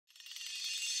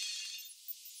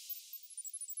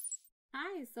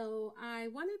Hi, so I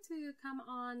wanted to come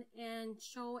on and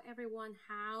show everyone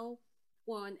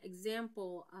an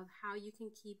example of how you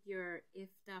can keep your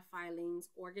IFTA filings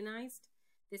organized.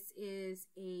 This is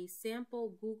a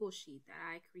sample Google Sheet that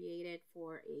I created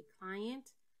for a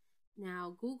client.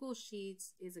 Now, Google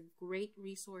Sheets is a great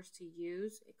resource to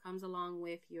use. It comes along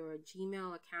with your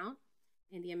Gmail account.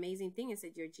 And the amazing thing is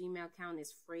that your Gmail account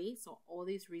is free. So all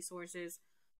these resources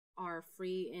are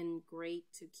free and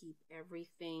great to keep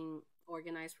everything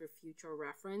organized for future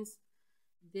reference.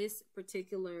 This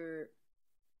particular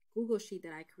Google Sheet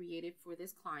that I created for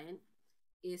this client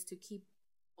is to keep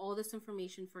all this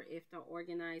information for IFTA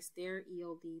organized. Their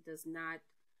ELD does not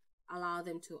allow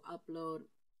them to upload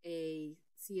a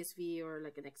CSV or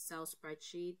like an Excel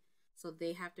spreadsheet. So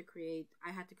I had to create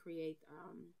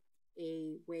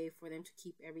a way for them to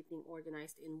keep everything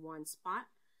organized in one spot.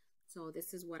 So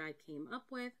this is what I came up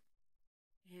with.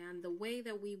 And the way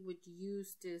that we would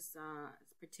use this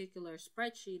particular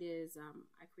spreadsheet is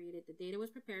I created the data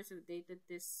was prepared. So the date that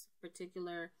this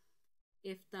particular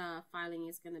IFTA filing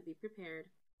is going to be prepared,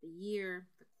 the year,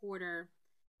 the quarter,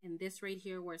 and this right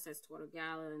here where it says total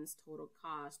gallons, total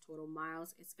cost, total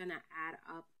miles, it's going to add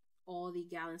up all the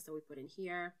gallons that we put in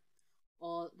here,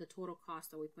 all the total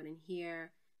cost that we put in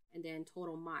here, and then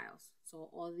total miles. So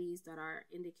all these that are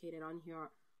indicated on here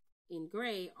in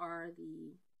gray are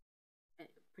the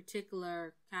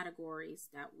particular categories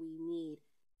that we need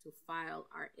to file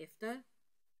our IFTA.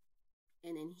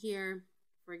 And in here,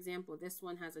 for example, this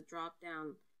one has a drop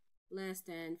down list,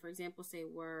 and for example, say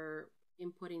we're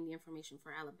inputting the information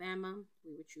for Alabama,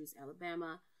 we would choose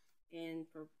Alabama, and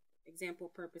for example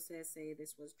purposes, say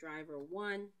this was driver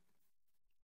 1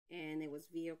 and it was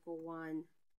vehicle 1,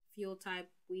 fuel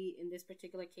type, in this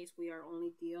particular case we are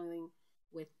only dealing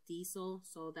with diesel,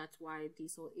 so that's why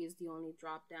diesel is the only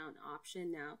drop down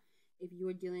option. Now if you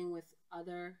are dealing with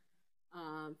other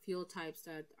fuel types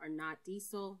that are not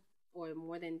diesel or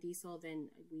more than diesel, then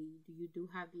you do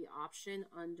have the option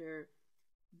under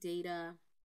data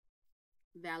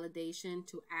validation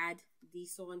to add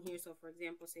diesel in here. So for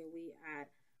example, say we add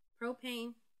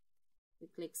propane, we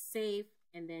click save,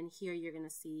 and then here you're going to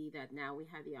see that now we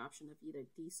have the option of either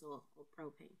diesel or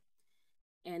propane.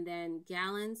 And then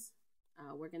gallons,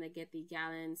 we're going to get the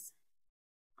gallons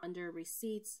under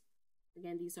receipts.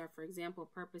 Again, these are for example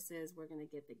purposes. We're going to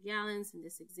get the gallons. In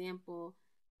this example,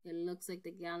 it looks like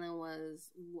the gallon was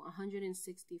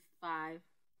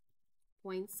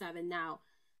 165.7. Now,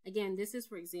 again, this is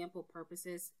for example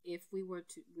purposes. If we were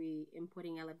to be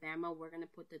inputting Alabama, we're going to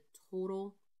put the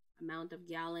total amount of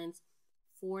gallons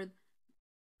for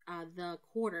the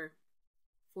quarter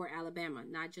for Alabama,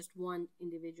 not just one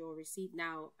individual receipt.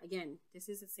 Now, again, this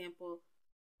is a sample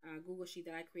Google Sheet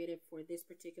that I created for this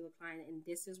particular client, and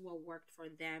this is what worked for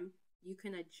them. You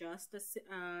can adjust the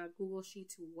Google Sheet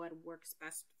to what works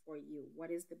best for you.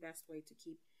 What is the best way to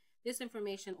keep this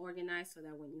information organized so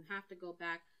that when you have to go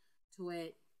back to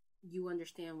it, you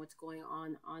understand what's going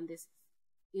on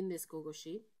in this Google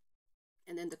Sheet.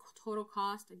 And then the total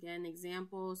cost, again,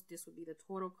 examples, this would be the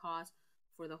total cost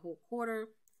for the whole quarter.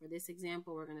 For this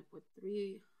example, we're going to put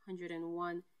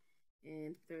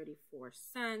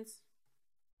 $301.34.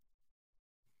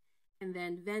 And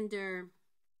then vendor,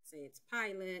 say it's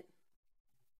pilot.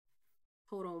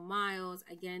 Total miles,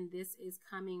 again, this is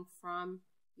coming from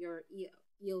your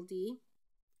ELD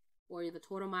or the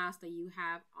total miles that you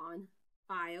have on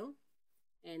file.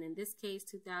 And in this case,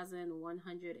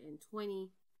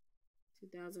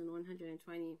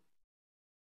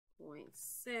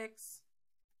 2,120.6.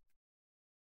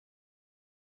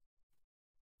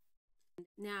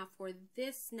 Now for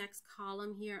this next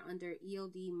column here under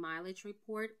ELD mileage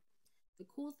report, the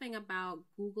cool thing about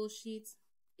Google Sheets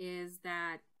is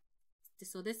that,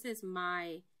 so this is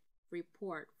my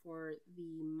report for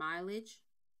the mileage.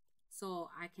 So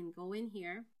I can go in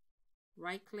here,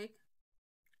 right click,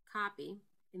 copy,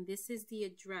 and this is the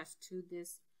address to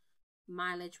this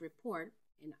mileage report,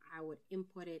 and I would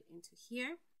input it into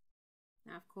here.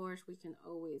 Now of course we can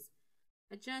always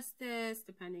adjust this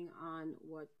depending on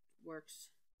what works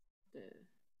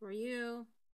for you.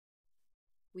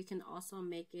 We can also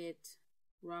make it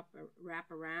wrap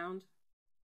around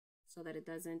so that it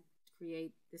doesn't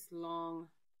create this long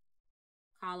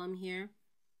column here,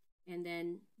 and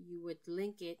then you would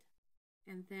link it.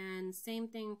 And then same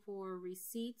thing for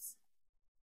receipts.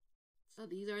 So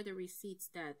these are the receipts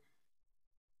that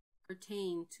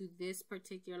pertain to this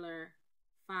particular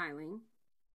filing.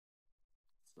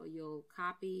 So you'll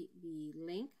copy the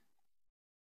link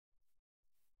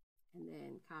and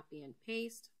then copy and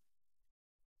paste.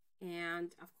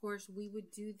 And of course we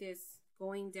would do this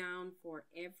going down for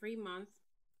every month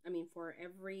for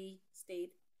every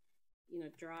state,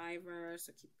 driver.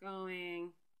 So keep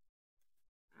going.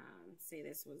 Say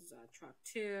this was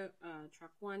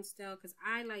truck 1 still, because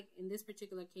I like, in this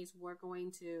particular case, we're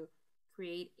going to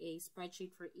create a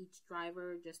spreadsheet for each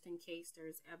driver just in case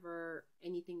there's ever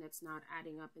anything that's not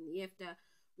adding up in the IFTA.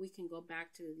 We can go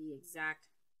back to the exact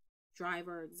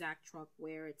driver, exact truck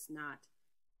where it's not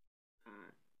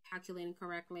calculating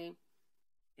correctly.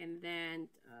 And then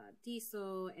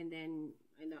diesel, and then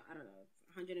I don't know,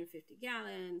 150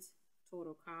 gallons,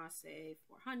 total cost say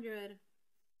 400.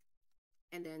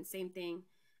 And then same thing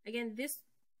again,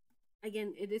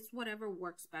 it is whatever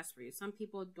works best for you. Some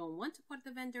people don't want to put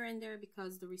the vendor in there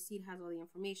because the receipt has all the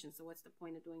information, so what's the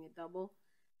point of doing it double?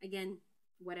 Again,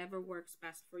 whatever works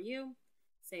best for you.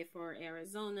 Say for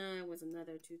Arizona, it was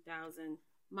another 2,000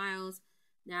 miles.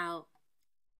 Now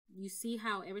you see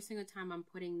how every single time I'm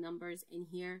putting numbers in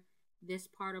here, this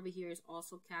part over here is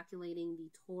also calculating the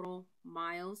total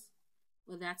miles.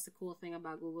 Well, that's the cool thing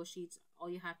about Google Sheets. All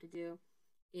you have to do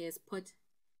is put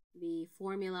the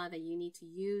formula that you need to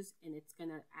use, and it's going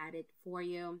to add it for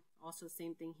you. Also,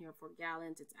 same thing here for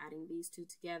gallons. It's adding these two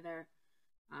together,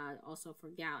 also for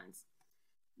gallons.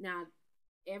 Now,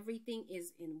 everything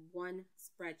is in one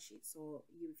spreadsheet. So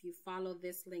if you follow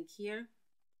this link here,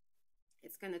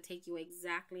 it's going to take you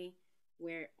exactly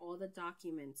where all the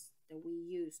documents that we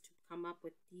use to come up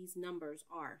with these numbers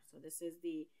are. So this is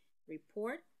the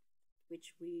report,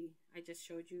 which I just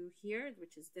showed you here,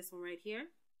 which is this one right here.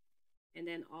 And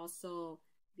then also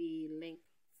the link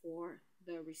for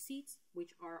the receipts,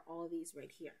 which are all these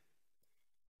right here.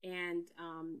 And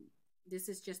this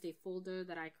is just a folder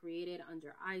that I created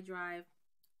under iDrive.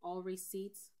 All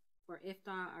receipts for IFTA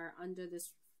are under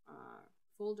this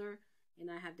folder, and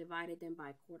I have divided them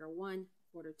by Q1,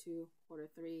 Q2,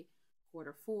 Q3,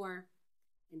 Q4.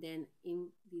 And then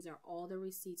these are all the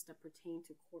receipts that pertain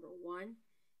to Q1.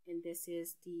 And this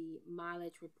is the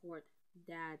mileage report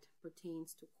that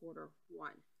pertains to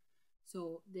Q1.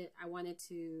 So I wanted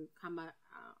to come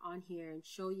on here and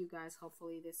show you guys.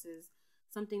 Hopefully this is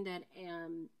something that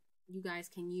you guys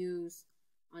can use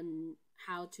on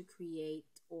how to create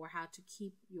or how to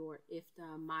keep your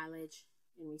IFTA mileage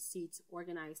and receipts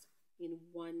organized in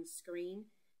one screen,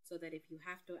 so that if you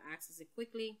have to access it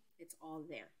quickly, it's all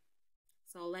there.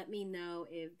 So let me know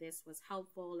if this was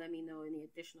helpful. Let me know any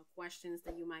additional questions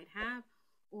that you might have,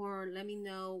 or let me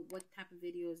know what type of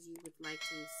videos you would like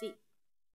to see.